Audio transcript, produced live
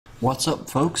What's up,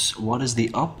 folks? What is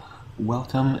the up?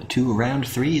 Welcome to round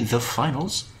 3, the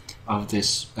finals of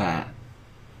this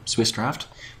Swiss draft.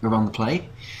 We're on the play,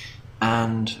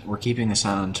 and we're keeping this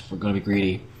hand. We're going to be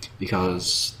greedy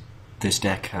because this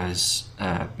deck has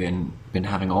been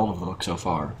having all of the luck so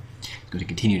far. It's going to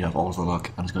continue to have all of the luck,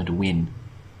 and it's going to win.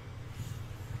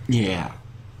 Yeah.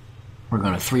 We're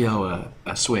going to 3-0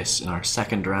 a Swiss in our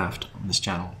second draft on this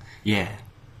channel. Yeah.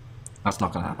 That's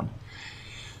not going to happen.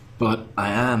 But I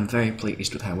am very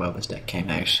pleased with how well this deck came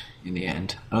out in the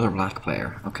end. Another black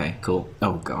player. Okay, cool.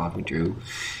 Oh god, we drew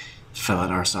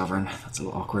Felidar Sovereign. That's a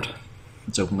little awkward.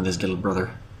 Let's open with his little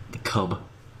brother, the Cub.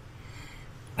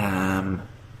 Yeah,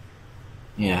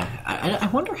 I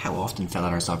wonder how often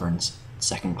Felidar Sovereign's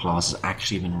second clause has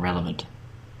actually been relevant.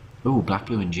 Ooh,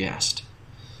 black-blue Ingest.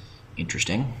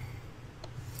 Interesting.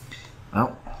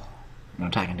 Well, no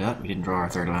attacking to that. We didn't draw our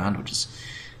third land, which is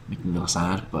making me a little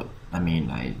sad, but I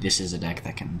mean, this is a deck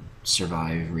that can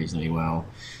survive reasonably well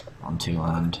on 2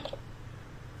 land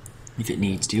if it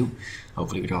needs to.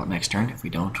 Hopefully we draw it next turn. If we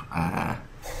don't,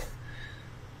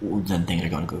 then things are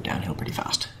going to go downhill pretty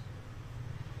fast.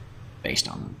 Based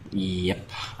on, yep,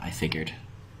 I figured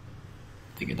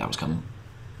that was coming.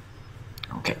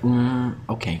 Okay,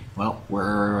 okay, well,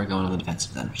 we're going on the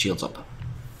defensive then. Shields up.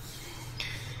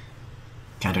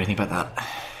 Can't do anything about that.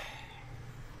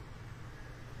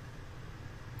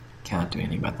 Can't do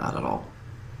anything about that at all.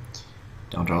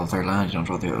 Don't draw the third land, you don't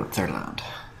draw the third land.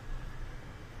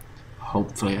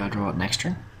 Hopefully I draw it next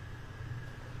turn.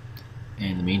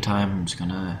 In the meantime, I'm just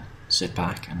gonna sit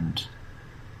back and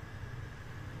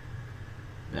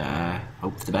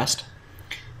hope for the best.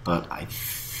 But I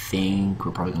think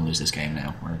we're probably gonna lose this game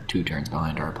now. We're 2 turns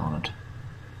behind our opponent.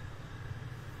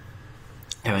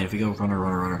 I mean, if we go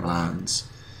runner lands...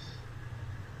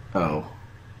 Oh.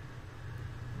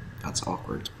 That's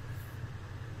awkward.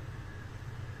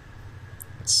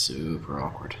 That's super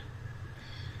awkward.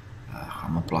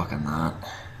 I'm not blocking that.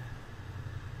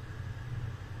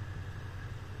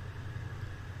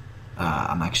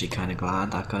 I'm actually kind of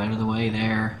glad that got out of the way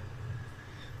there.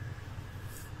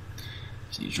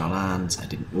 So you draw lands. I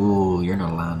didn't. Ooh, you're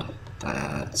not a land.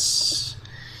 That's.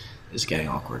 It's getting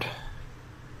awkward.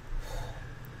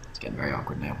 It's getting very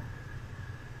awkward now.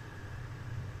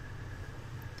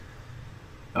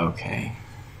 Okay.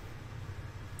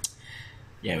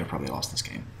 Yeah, we probably lost this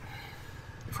game.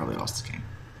 We probably lost this game.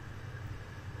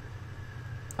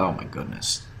 Oh my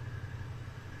goodness.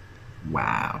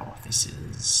 Wow, this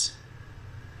is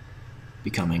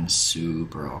becoming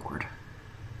super awkward.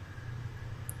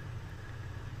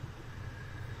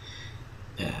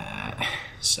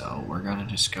 So we're gonna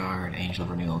discard Angel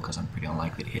of Renewal because I'm pretty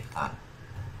unlikely to hit that.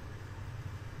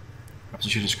 Perhaps I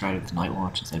should have discarded the Night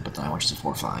Watch instead, but the Night Watch is a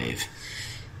 4/5,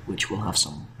 which will have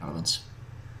some relevance.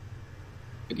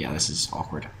 But yeah, this is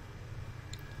awkward.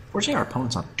 Fortunately, our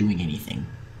opponent's not doing anything.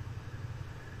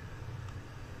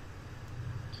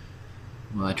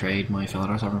 Will I trade my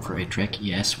Felidar Sovereign for a trick?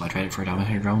 Yes. Will I trade it for a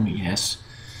Dominator Drone? Yes.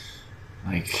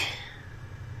 Like...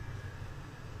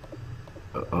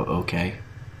 okay.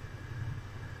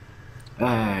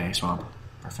 Hey, Swamp.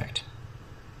 Perfect.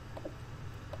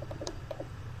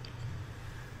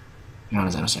 Not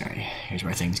as emissary. Here's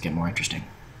where things get more interesting.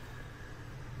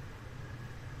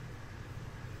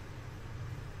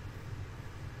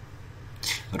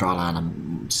 If I draw land,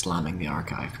 I'm slamming the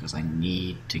archive because I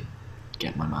need to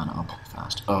get my mana up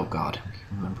fast. Oh god,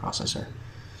 ruin processor.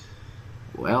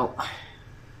 Well,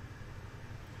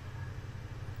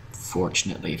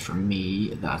 fortunately for me,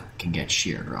 that can get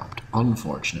sheer dropped.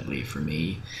 Unfortunately for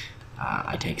me,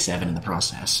 I take 7 in the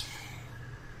process.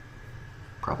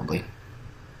 Probably.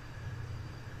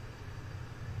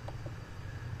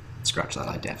 Scratch that,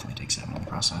 I definitely take 7 in the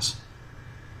process.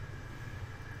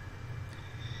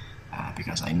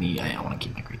 Because I want to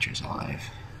keep my creatures alive.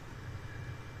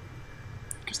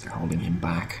 Because they're holding him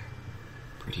back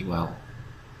pretty well.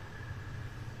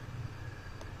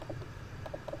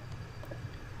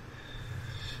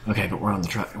 Okay, but we're on the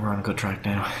track. We're on a good track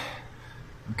now.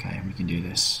 Okay, we can do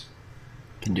this.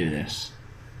 Can do this.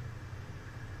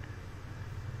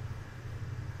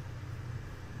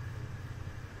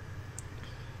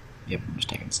 Yep, I'm just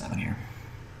taking 7 here.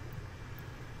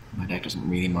 My deck doesn't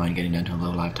really mind getting down to a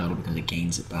low life total because it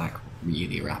gains it back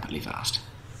really rapidly fast.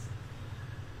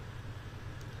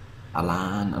 An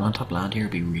on-top land here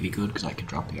would be really good because I could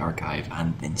drop the archive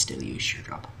and then still use sheer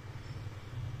drop.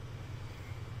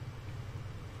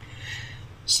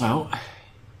 So,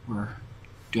 we're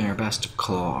doing our best to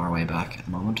claw our way back at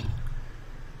the moment.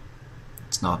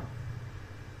 It's not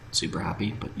super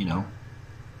happy, but you know,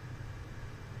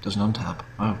 doesn't untap.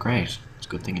 Oh great, it's a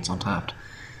good thing it's untapped.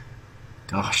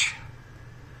 gosh.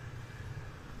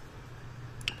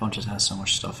 Bunches has so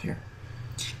much stuff here.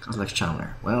 Complex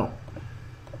Chandler. Well,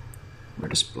 we're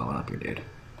just blowing up your dude.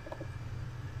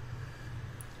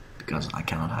 Because I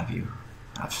cannot have you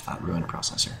have that ruined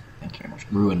processor. Thank you very much.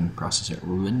 Ruined processor.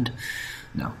 Ruined?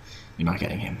 No, you're not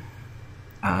getting him.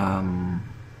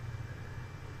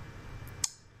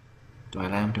 Do I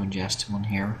allow him to ingest one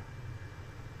here?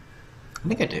 I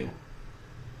think I do.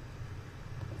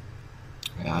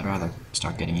 Yeah, I'd rather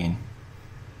start getting in.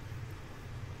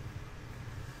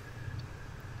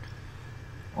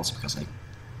 Also because I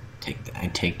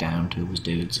take down two of his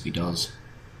dudes if he does.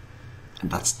 And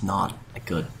that's not a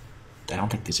good... I don't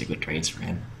think these are good trades for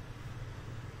him.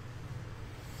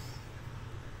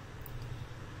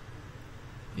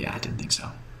 Yeah, I didn't think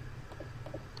so.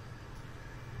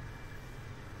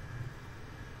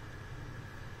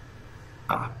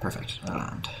 Ah, perfect.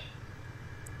 And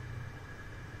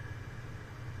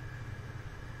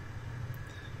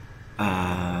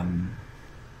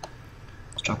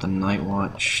let's drop the Night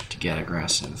Watch to get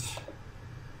aggressive.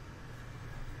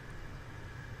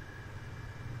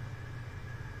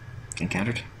 Getting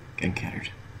countered? Getting countered.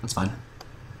 That's fine.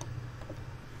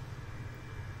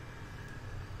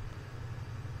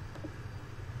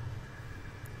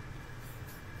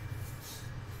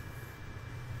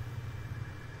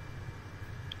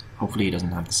 Hopefully he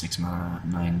doesn't have the 6 mana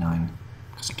 9/9,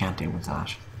 because I can't deal with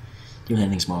that. Deal with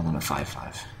anything smaller than a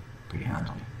 5/5 pretty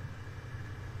handily.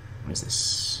 What is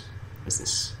this? What is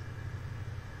this?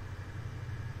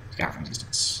 Scar from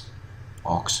Existence.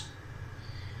 Orcs.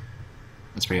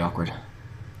 That's pretty awkward.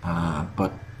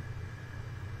 But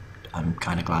I'm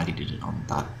kind of glad he did it on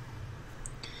that.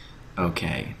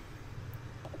 Okay.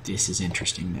 This is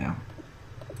interesting now.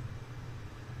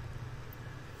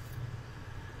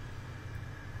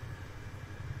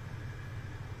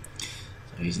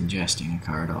 So he's ingesting a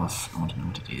card off. I want to know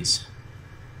what it is.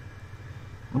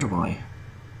 I wonder why.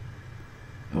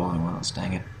 Oh, what else?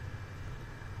 Dang it.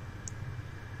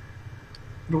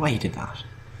 I wonder why he did that.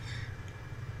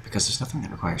 Because there's nothing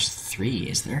that requires 3,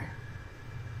 is there?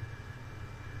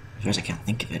 As far as I can't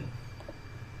think of it.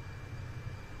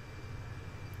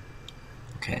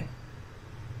 Okay.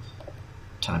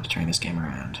 Time to turn this game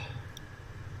around.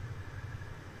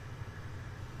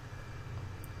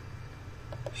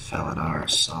 Felidar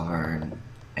Sovereign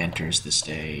enters the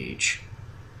stage.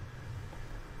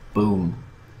 Boom.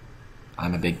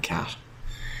 I'm a big cat.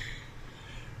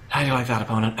 How do you like that,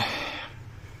 opponent?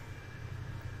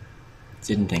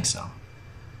 Didn't think so.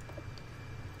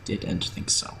 Didn't think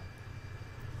so.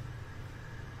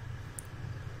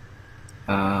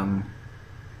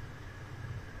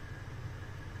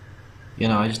 You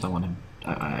know, I just don't want him.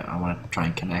 I want to try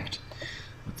and connect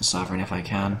with the Sovereign if I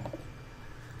can.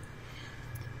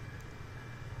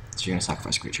 So you're going to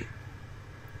sacrifice a creature.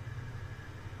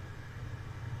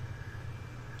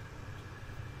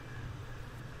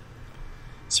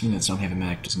 Assuming that Stonehaven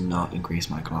Medic does not increase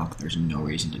my clock, there's no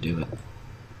reason to do it.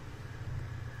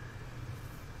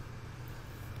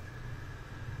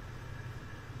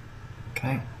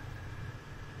 Okay.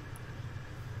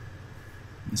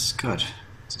 This is good.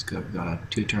 This is good. We've got a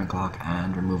 2-turn clock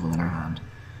and removal in our hand.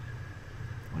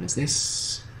 What is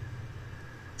this?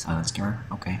 Silent Skimmer?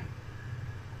 Okay.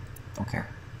 Don't care.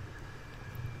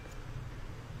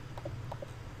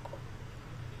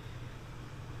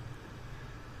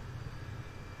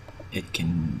 It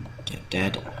can get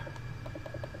dead.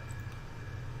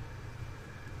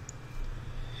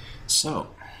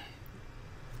 So,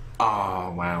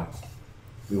 oh wow,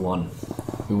 we won.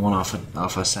 We won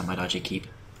off a semi-dodgy keep.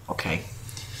 Okay,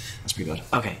 that's pretty good.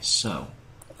 Okay, so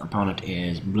our opponent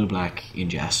is blue-black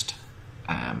ingest.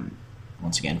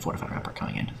 Once again, Fortified Rampart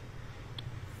coming in.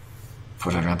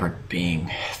 Fortified Rampart being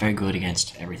very good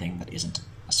against everything that isn't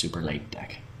a super late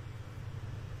deck.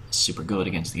 Super good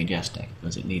against the ingest deck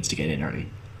because it needs to get in early.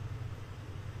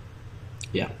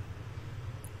 Yeah.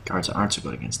 Cards that aren't so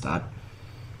good against that.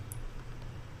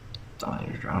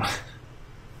 Dominator Drone.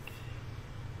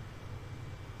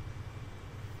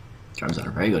 Cards that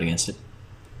are very good against it.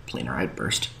 Planar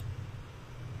Outburst.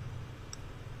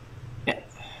 Yeah.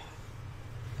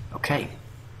 Okay.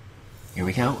 Here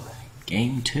we go.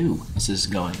 Game 2. This is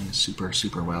going super,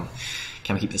 super well.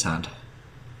 Can we keep this hand?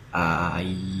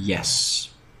 Yes.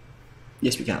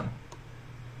 Yes, we can.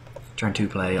 Turn 2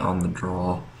 play on the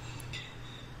draw.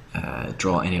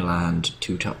 Draw any land,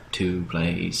 2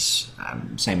 plays.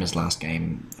 Same as last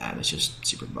game. It's just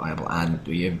super viable, and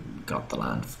you got the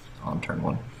land on turn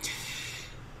 1.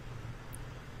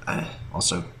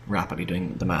 Also, rapidly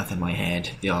doing the math in my head,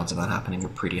 the odds of that happening were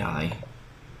pretty high.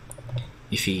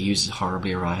 If he uses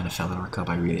horribly awry in a Felidar Cup,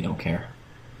 I really don't care.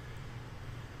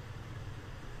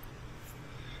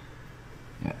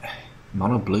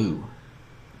 Mono blue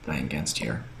playing against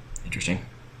here. Interesting.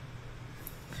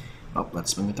 Oh,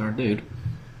 let's swing with our dude.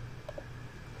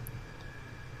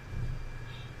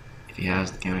 If he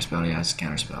has the counterspell, he has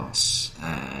counterspells.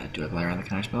 Do I play around the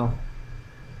counterspell?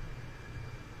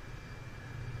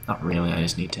 Not really, I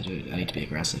just need to do it. I need to be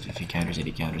aggressive. If he counters it,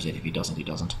 he counters it. If he doesn't, he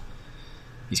doesn't.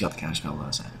 He's got the counterspell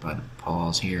though, so by the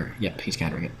pause here. Yep, he's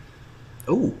countering it.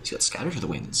 Oh, he's got Scatter to the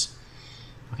Winds.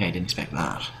 Okay, I didn't expect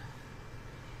that.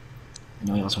 I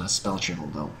know he also has Spell Triple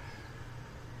though.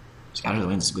 Scatter to the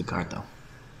Winds is a good card though.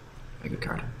 Very good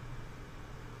card.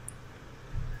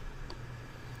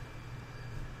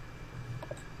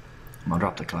 I'm gonna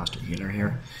drop the Cluster Healer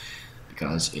here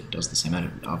because it does the same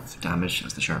amount of damage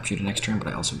as the Sharpshooter next turn, but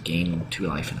I also gain 2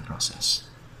 life in the process.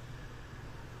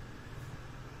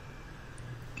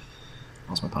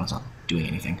 Also, my opponent's not doing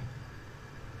anything.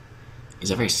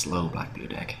 It's a very slow black-blue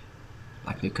deck.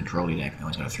 Black-blue control-y deck, now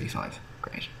he's got a 3-5.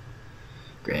 Great.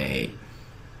 Great.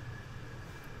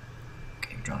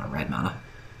 Okay, we're drawing a red mana.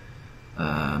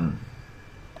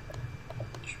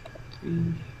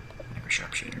 3 Micro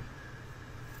Sharpshooter.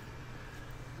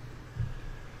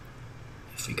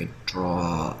 If we could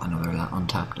draw another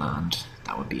untapped land,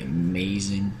 that would be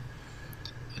amazing.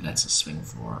 It lets us swing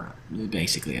for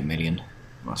basically a million.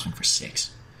 We'll swing for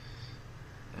 6.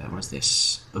 What's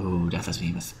this? Oh, Deathless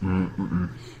Behemoth.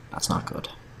 That's not good.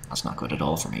 That's not good at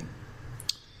all for me.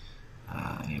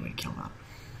 I need a way to kill that.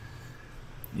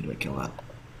 Need a way to kill that.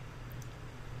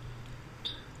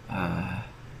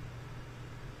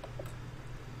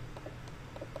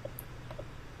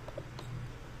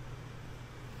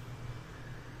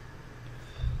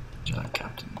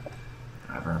 Captain.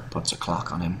 Whoever puts a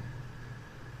clock on him.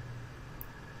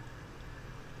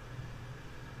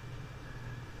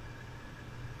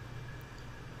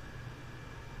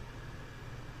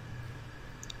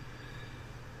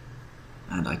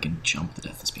 And I can jump the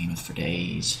Deathless Behemoth for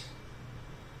days.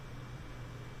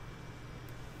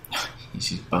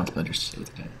 He's bound to Splinters to stay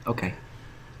with the dead. Okay.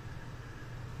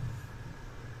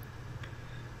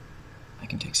 I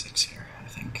can take 6 here, I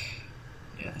think.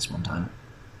 Yeah, this one time.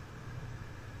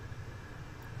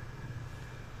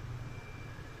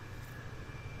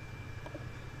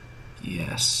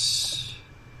 Yes.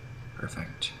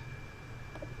 Perfect.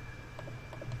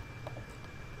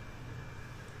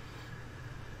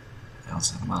 I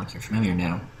also have a Molecule Familiar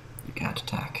now. You can't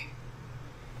attack.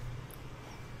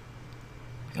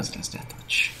 Because it has Death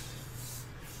Touch.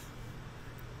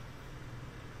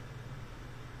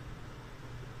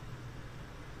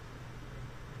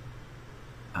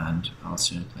 And I'll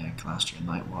soon play a Calastrian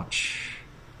Night Watch.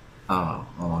 Oh,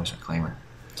 always Reclaimer.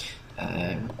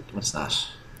 What's that?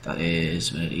 That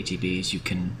is when it ETBs, you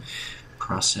can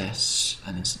process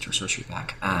an instant or sorcery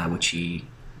back, which he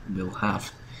will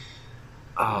have.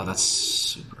 Oh, that's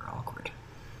super awkward.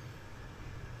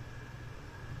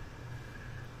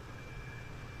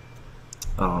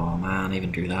 Oh man, I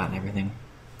even drew that and everything.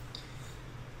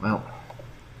 Well,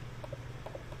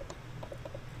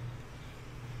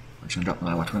 we're just gonna drop the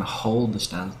Night Watch. We're gonna hold the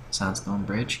Sandstone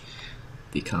Bridge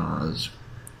because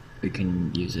we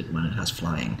can use it when it has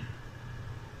flying.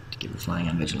 Give it flying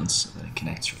and vigilance so that it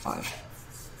connects for 5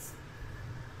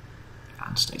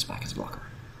 and stays back as a blocker.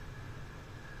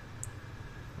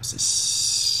 What's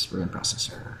this? Ruin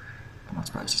Processor. I'm not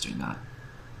surprised he's doing that.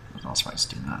 I'm not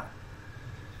surprised he's doing that.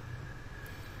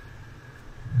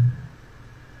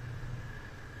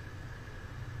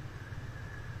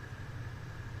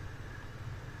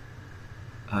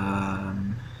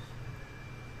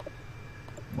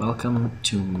 Welcome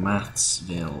to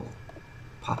Mathsville.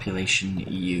 Population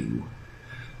U.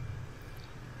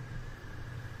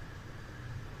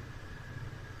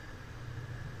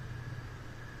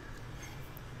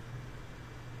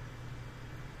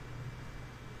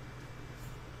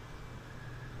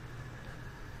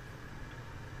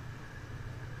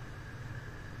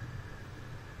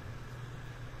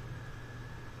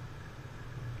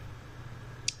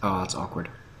 Oh, that's awkward.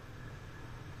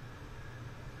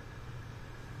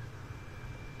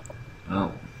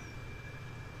 Oh.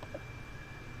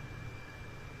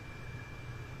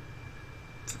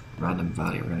 Random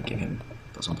value, we're going to give him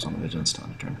 +1/+1 on vigilance to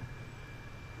end the turn.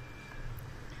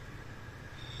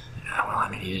 Yeah, well, I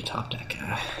mean, he did top deck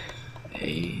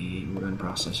a Ruin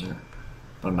Processor,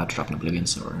 but I'm about to drop an Oblivion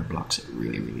Sword and it blocks it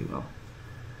really, really well.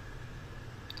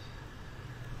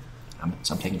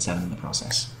 So I'm taking 7 in the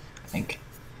process, I think.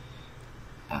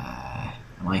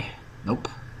 Am I? Nope.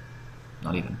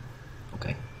 Not even.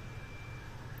 Okay.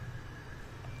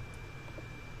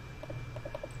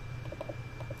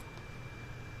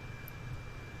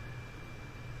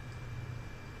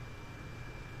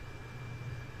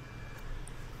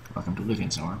 Welcome to Oblivion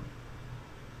Sower.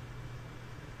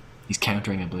 He's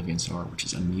countering Oblivion Sower, which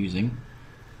is amusing.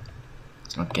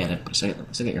 I don't get it, but still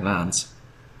get your lands.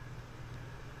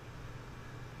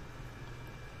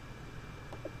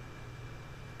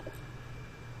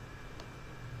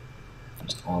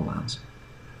 Just all lands.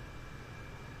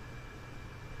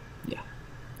 Yeah.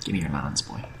 Give me your lands,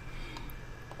 boy.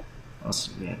 What else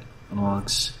do we get?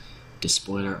 Analogs,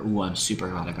 Despoiler. Ooh, I'm super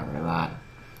glad I got rid of that.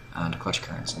 And Clutch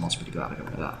Currents. I'm also pretty glad I got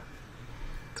rid of that.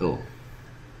 Cool.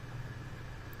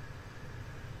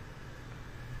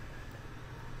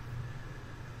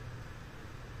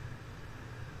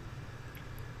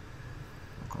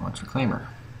 Launch Reclaimer.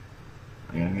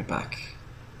 What are you gonna get back?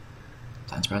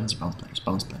 Times Presence or Bone Splinters?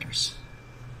 Bone Splinters.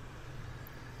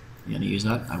 You gonna use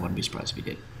that? I wouldn't be surprised if you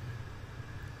did.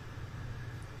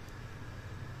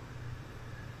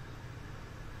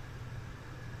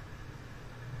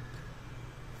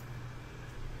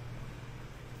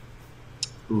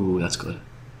 Ooh, that's good.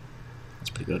 That's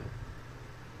pretty good.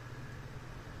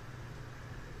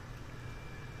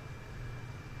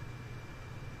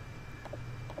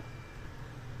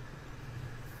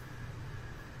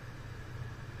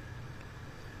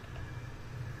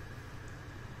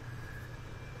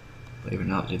 Believe it or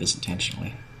not, I do this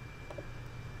intentionally.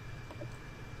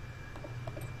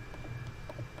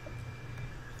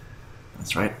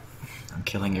 That's right. I'm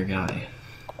killing your guy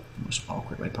the most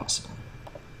awkward way possible.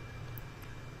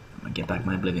 I'm gonna get back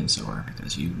my Oblivion Sower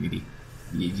because you really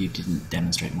you didn't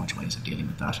demonstrate much ways of dealing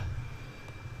with that.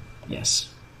 Yes.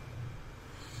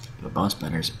 You have Bone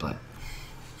Splinters, but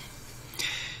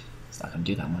it's not gonna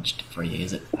do that much for you,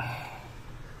 is it?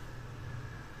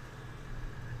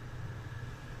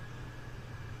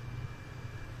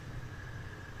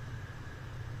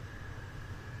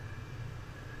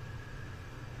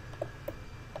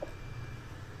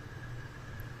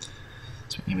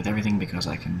 With everything because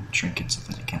I can shrink it so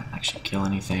that it can't actually kill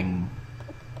anything.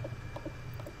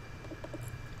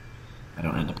 I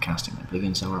don't end up casting my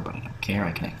Oblivion Sower, but I don't care.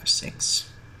 I connect for 6.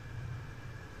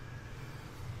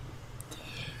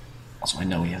 Also, I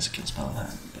know he has a kill spell in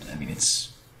hand, but I mean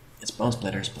it's Bone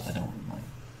Splitters, but I don't mind.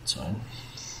 So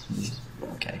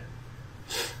okay.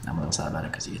 I'm a little sad about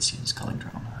it because he gets to use Culling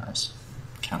Drone as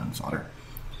cannon fodder,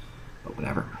 but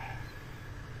whatever.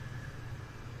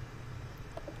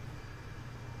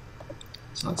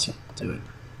 So let's do it.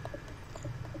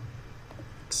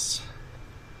 It's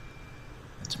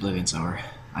Oblivion Sower.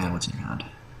 I know what's in your hand.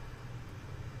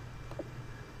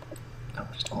 No,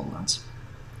 just all lands.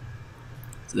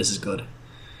 So this is good.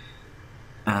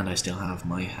 And I still have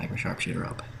my Aggro Sharpshooter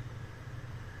up.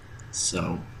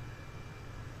 So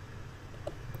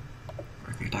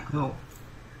work your attack with all.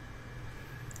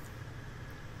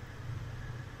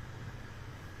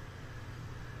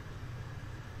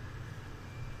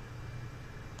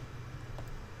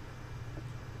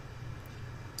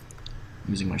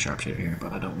 Using my Sharpshooter here,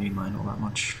 but I don't need mine all that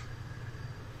much.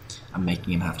 I'm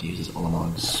making him have to use his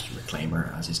Ulamog's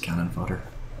Reclaimer as his cannon fodder.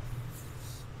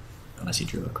 Unless he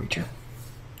drew a creature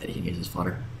that he can use as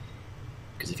fodder.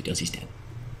 Because if he does, he's dead.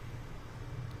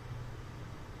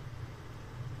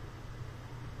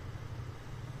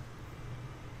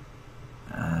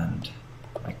 And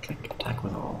I click attack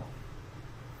with all.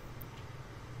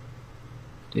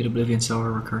 Did Oblivion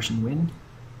Sower Recursion win?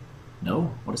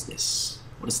 No? What is this?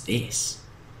 What is this?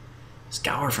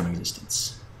 Scour from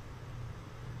existence.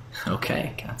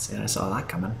 Okay, can't say I saw that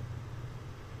coming.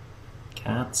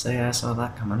 Can't say I saw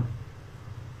that coming.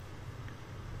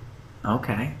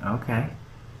 Okay, okay.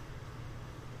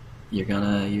 You're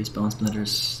gonna use Bone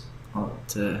Splinters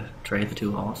to trade the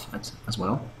 2 off as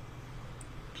well?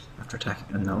 After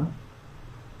attacking unknown?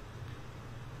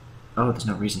 Oh, there's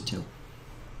no reason to.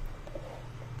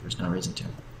 There's no reason to.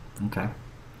 Okay.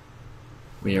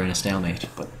 We are in a stalemate,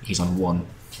 but he's on 1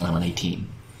 and I'm on 18.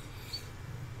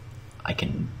 I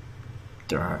can.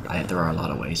 There are a lot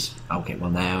of ways. Okay,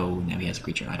 well now he has a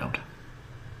creature and I don't.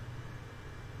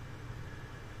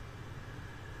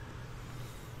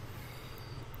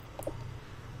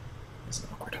 This is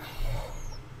awkward.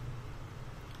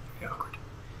 Very awkward.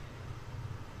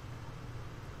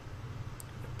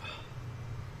 Yep.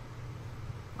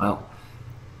 Well,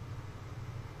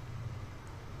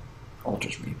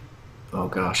 Altar's Reap. Oh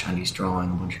gosh, and he's drawing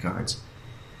a bunch of cards.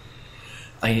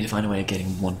 I need to find a way of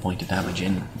getting 1 point of damage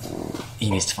in. He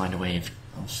needs to find a way of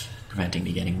preventing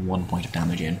me getting 1 point of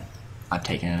damage in. I've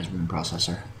taken out his Rune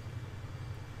Processor.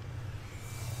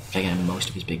 I've taken out most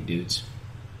of his big dudes.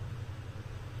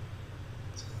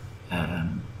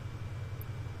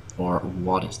 Or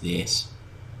what is this?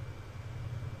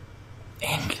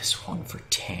 Endless 1 for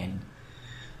 10.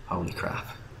 Holy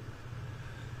crap.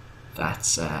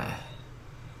 That's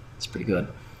it's pretty good.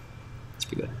 It's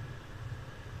pretty good.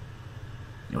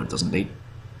 You know what it doesn't beat?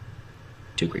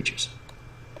 2 creatures.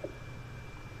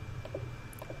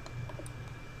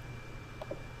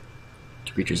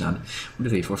 Creatures on 1, 2,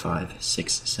 3, 4, 5,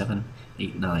 6, 7,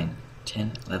 8, 9,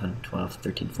 10, 11, 12,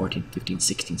 13, 14, 15,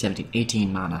 16, 17,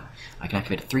 18 mana. I can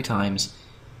activate it 3 times,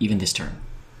 even this turn.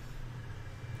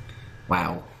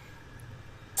 Wow.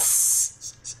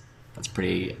 That's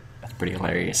pretty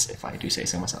hilarious, if I do say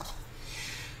so myself.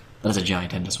 That is a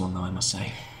giant endless one, though, I must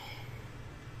say.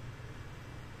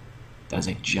 That is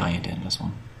a giant endless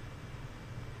one.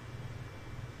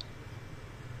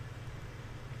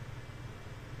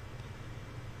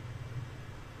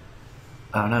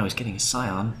 Oh no, he's getting a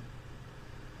Scion.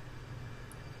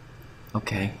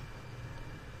 Okay.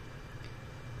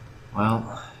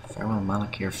 Well, farewell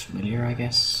Malakir Familiar, I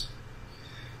guess?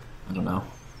 I don't know.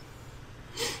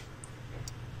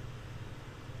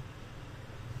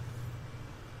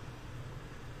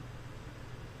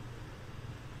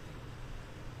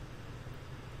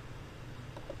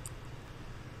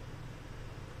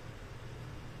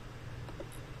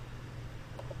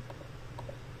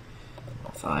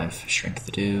 Five, shrink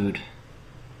the dude.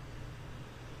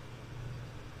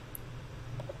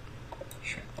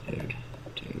 Shrink the dude.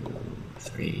 2,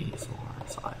 3, 4,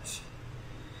 5.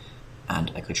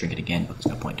 And I could shrink it again, but there's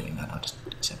no point doing that. I'll just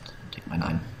accept and take my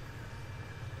 9.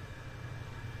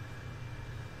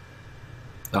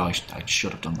 Oh, I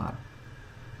should have done that.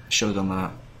 I should have done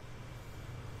that.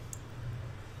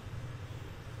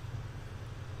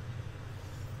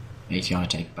 He's gonna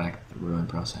take back the Ruin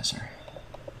Processor.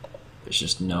 There's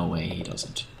just no way he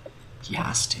doesn't. He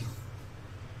has to.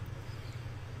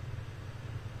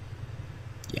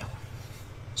 Yeah.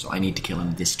 So I need to kill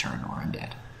him this turn or I'm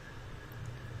dead.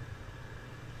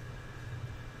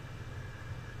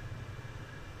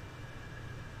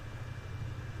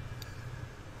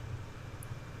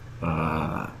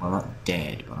 Well, not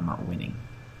dead, but I'm not winning.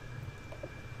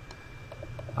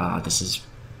 This is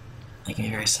making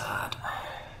me very sad.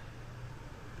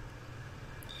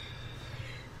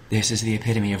 This is the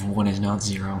epitome of 1 is not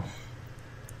 0.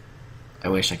 I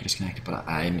wish I could disconnect it, but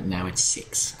now it's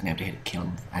 6. I have to kill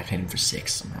him. I have to hit him for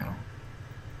 6 somehow.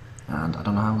 And I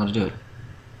don't know how I'm going to do it.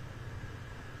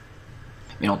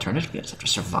 I mean, alternatively, I just have to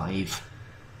survive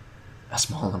a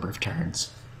small number of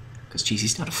turns. Because, geez,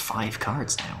 he's down to 5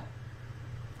 cards now.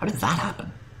 How did that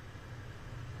happen?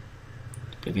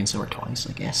 Oblivion Sword twice,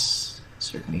 I guess.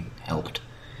 Certainly helped.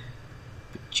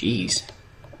 But, geez.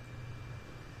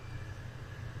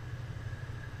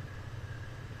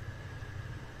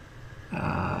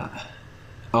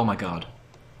 Oh my god.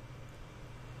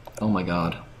 Oh my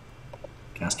god.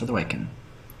 Cast of the Waken.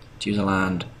 Choose a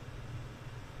land.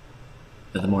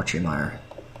 The Mortuary Mire.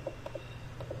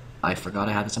 I forgot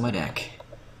I had this in my deck.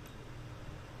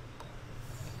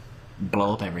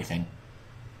 Blow up everything.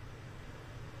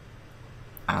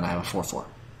 And I have a 4/4.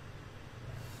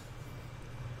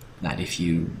 That if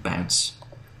you bounce,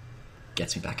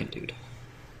 gets me back in dude.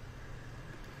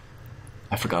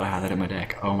 I forgot I had that in my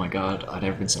deck. Oh my god, I'd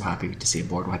never been so happy to see a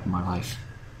board wipe in my life.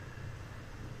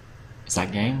 Is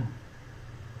that game?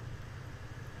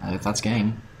 If that's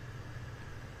game.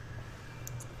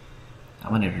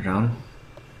 Dominator Drone.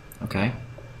 Okay.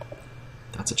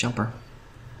 That's a jumper.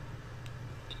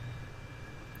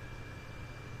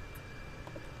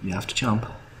 You have to jump.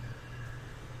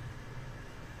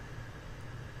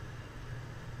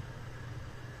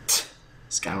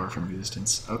 Scour from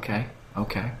resistance. Okay,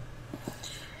 okay.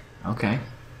 Okay.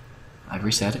 I've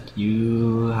reset it.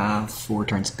 You have 4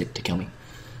 turns to kill me.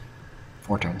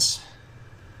 4 turns.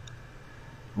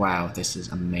 Wow, this is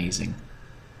amazing.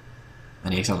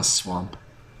 And he exiled a swamp.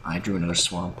 I drew another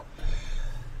swamp.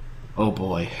 Oh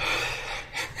boy.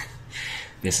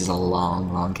 This is a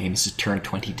long, long game. This is turn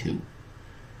 22.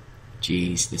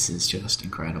 Jeez, this is just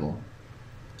incredible.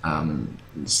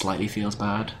 Slightly feels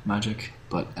bad, Magic,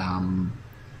 but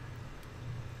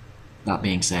that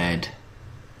being said,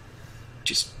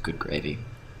 just good gravy.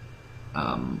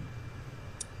 And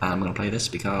I'm gonna play this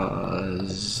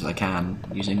because I can,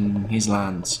 using his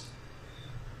lands.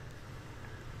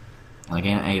 And I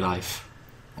gain a life,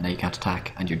 and now you can't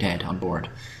attack, and you're dead on board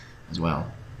as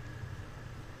well.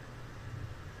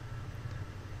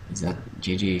 Is that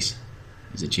GG's?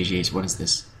 Is it GG's? What is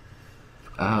this?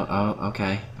 Oh,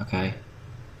 okay, okay.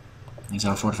 He's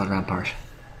on a fortified rampart.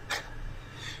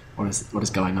 What is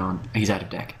going on? He's out of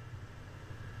deck.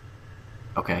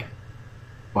 Okay.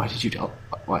 Why did you tell?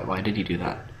 Why did he do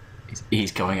that?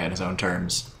 He's going out his own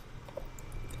terms.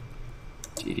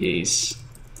 Jeez.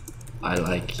 I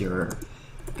like your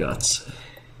guts.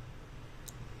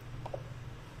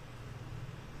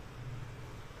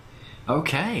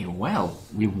 Okay, well,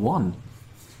 we won.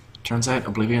 Turns out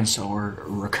Oblivion Sower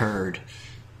Recurred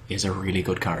is a really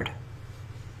good card.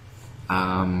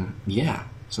 Yeah,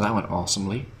 so that went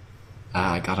awesomely.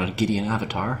 I got a Gideon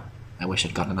avatar. I wish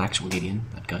I'd got an actual Gideon.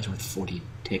 That guy's worth 40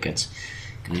 tickets,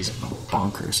 because he's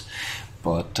bonkers.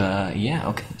 But, yeah,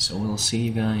 okay, so we'll see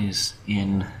you guys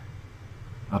in,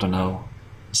 I don't know,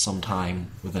 sometime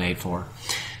with an 8-4.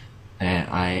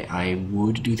 I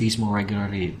would do these more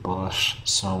regularly, but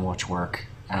so much work.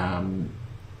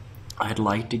 I'd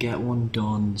like to get one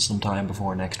done sometime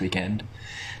before next weekend.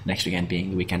 Next weekend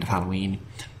being the weekend of Halloween.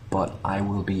 But I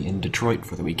will be in Detroit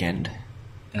for the weekend,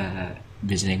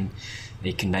 visiting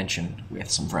a convention with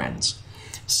some friends.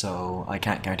 So I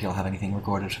can't guarantee I'll have anything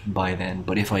recorded by then.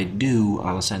 But if I do,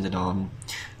 I'll send it on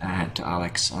to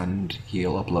Alex and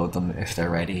he'll upload them if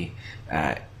they're ready.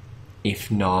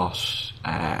 If not,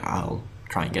 I'll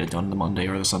try and get it done the Monday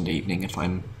or the Sunday evening if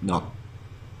I'm not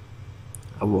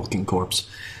a walking corpse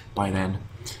by then.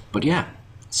 But yeah,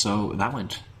 so that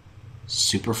went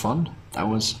super fun. That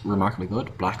was remarkably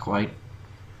good. Black, white,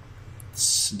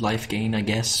 life gain, I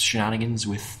guess, shenanigans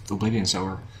with Oblivion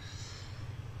Sower.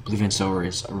 Oblivion Sower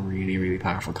is a really, really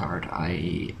powerful card.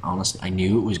 I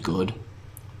knew it was good,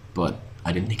 but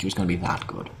I didn't think it was going to be that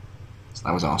good. So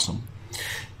that was awesome.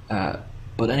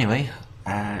 But anyway,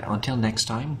 until next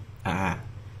time,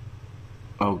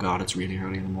 oh god, it's really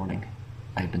early in the morning.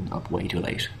 I've been up way too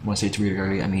late. When I say it's really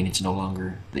early, I mean it's no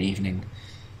longer the evening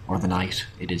or the night.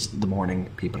 It is the morning.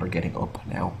 People are getting up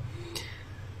now.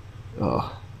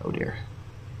 Oh dear.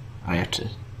 I have to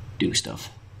do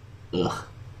stuff. Ugh.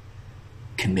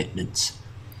 Commitments.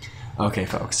 Okay,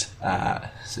 folks.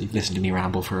 So you've listened to me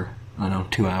ramble for, I don't know,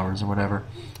 2 hours or whatever.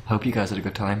 Hope you guys had a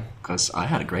good time, because I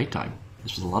had a great time.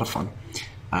 This was a lot of fun.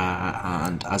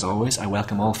 And as always, I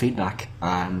welcome all feedback.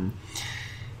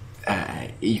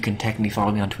 You can technically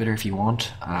follow me on Twitter if you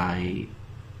want. I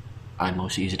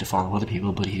mostly use it to follow other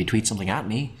people, but if you tweet something at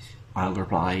me, I'll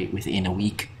reply within a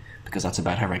week, because that's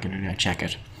about how regularly I check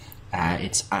it.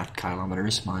 It's at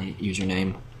Kylometers, my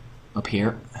username up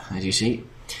here, as you see.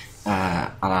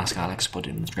 I'll ask Alex, put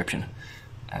it in the description.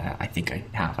 I think I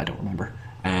have, I don't remember.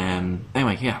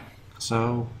 Anyway, yeah,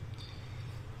 so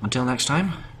until next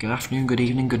time, good afternoon, good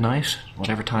evening, good night,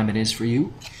 whatever time it is for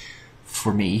you.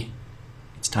 For me,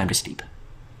 it's time to sleep.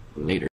 Later.